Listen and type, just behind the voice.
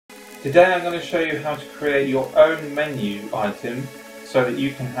Today I'm going to show you how to create your own menu item so that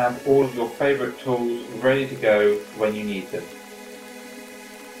you can have all of your favourite tools ready to go when you need them.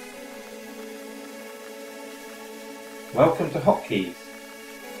 Welcome to Hotkeys.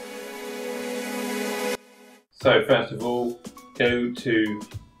 So first of all, go to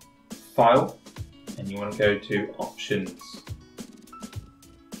File and you want to go to Options.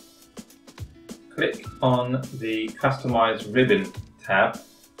 Click on the Customize Ribbon tab,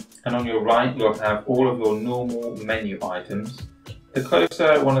 and on your right you'll have all of your normal menu items. The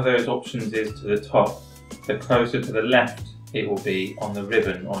closer one of those options is to the top, the closer to the left it will be on the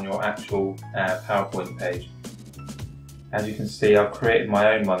ribbon on your actual PowerPoint page. As you can see, I've created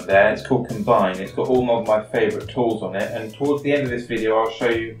my own one there. It's called Combine. It's got all of my favourite tools on it, and towards the end of this video I'll show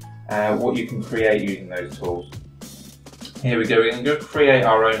you what you can create using those tools. Here we go, we're going to go create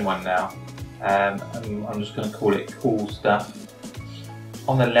our own one now. I'm just going to call it Cool Stuff.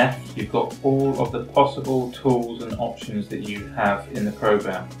 On the left you've got all of the possible tools and options that you have in the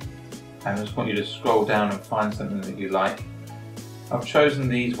program, and I just want you to scroll down and find something that you like. I've chosen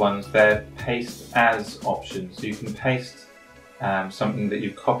these ones. They're paste as options, so you can paste something that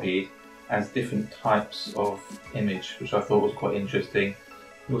you've copied as different types of image, which I thought was quite interesting.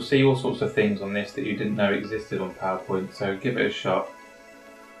 You'll see all sorts of things on this that you didn't know existed on PowerPoint, so give it a shot.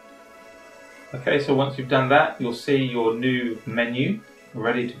 Okay, so once you've done that, you'll see your new menu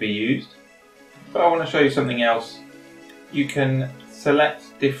ready to be used. But I want to show you something else. You can select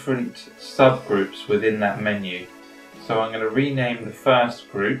different subgroups within that menu. So I'm going to rename the first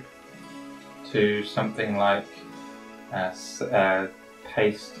group to something like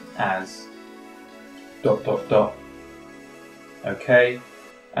paste as ... Okay,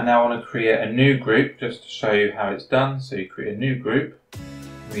 and now I want to create a new group just to show you how it's done. So you create a new group,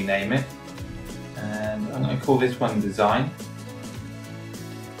 rename it, and I'm going to call this one Design.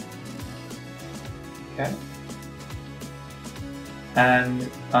 Okay. And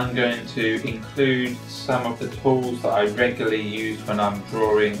I'm going to include some of the tools that I regularly use when I'm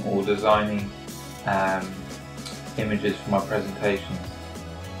drawing or designing images for my presentations.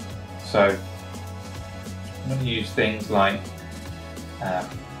 So I'm going to use things like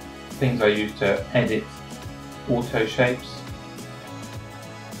things I use to edit auto shapes.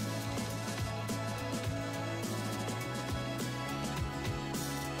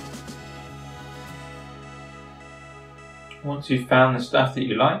 Once you've found the stuff that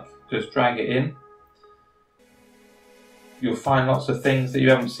you like, just drag it in. You'll find lots of things that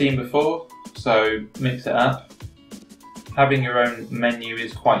you haven't seen before, so mix it up. Having your own menu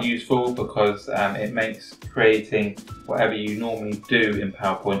is quite useful because it makes creating whatever you normally do in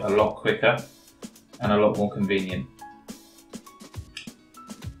PowerPoint a lot quicker and a lot more convenient.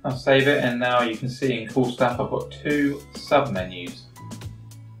 I'll save it, and now you can see in Cool Stuff I've got two sub-menus.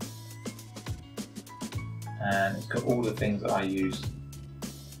 And it's got all the things that I use.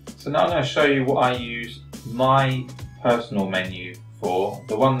 So now I'm going to show you what I use my personal menu for.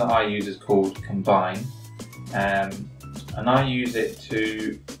 The one that I use is called Combine, and I use it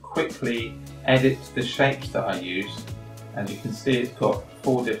to quickly edit the shapes that I use. As you can see, it's got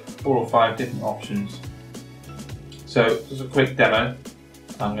four or five different options. So just a quick demo.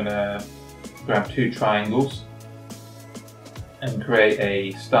 I'm going to grab two triangles and create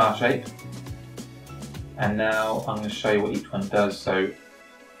a star shape. And now I'm going to show you what each one does. So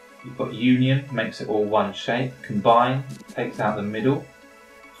you've got Union, makes it all one shape. Combine takes out the middle.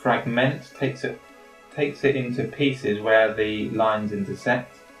 Fragment takes it into pieces where the lines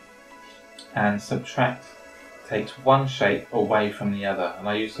intersect. And Subtract takes one shape away from the other. And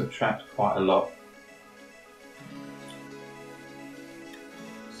I use Subtract quite a lot.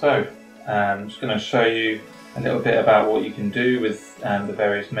 So I'm just going to show you a little bit about what you can do with the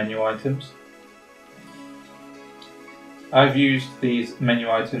various menu items. I've used these menu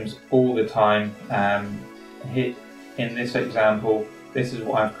items all the time. Here in this example, this is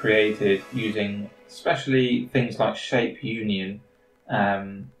what I've created using especially things like Shape Union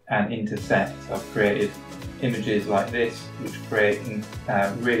and Intersect. I've created images like this which create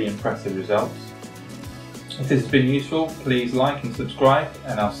really impressive results. If this has been useful, please like and subscribe,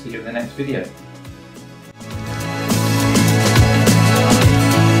 and I'll see you in the next video.